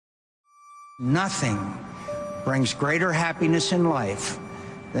Nothing brings greater happiness in life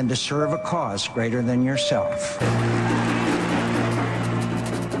than to serve a cause greater than yourself.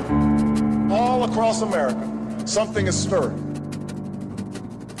 All across America, something is stirring.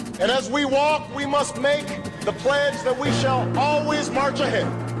 And as we walk, we must make the pledge that we shall always march ahead.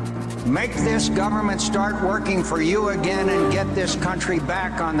 Make this government start working for you again and get this country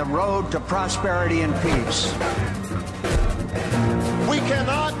back on the road to prosperity and peace. We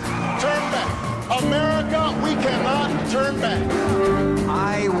cannot turn back. America, we cannot turn back.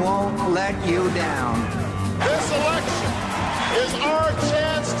 I won't let you down. This election is our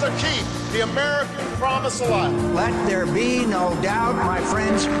chance to keep the American promise alive. Let there be no doubt, my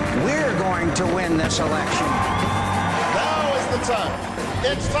friends, we're going to win this election. Now is the time.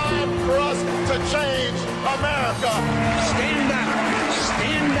 It's time for us to change America. Stand up,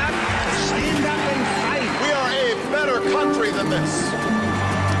 stand up, stand up and fight. We are a better country than this.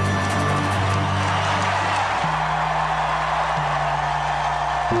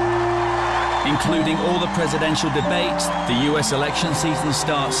 Including all the presidential debates, the US election season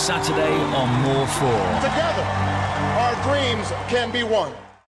starts Saturday on More 4. Together, our dreams can be won.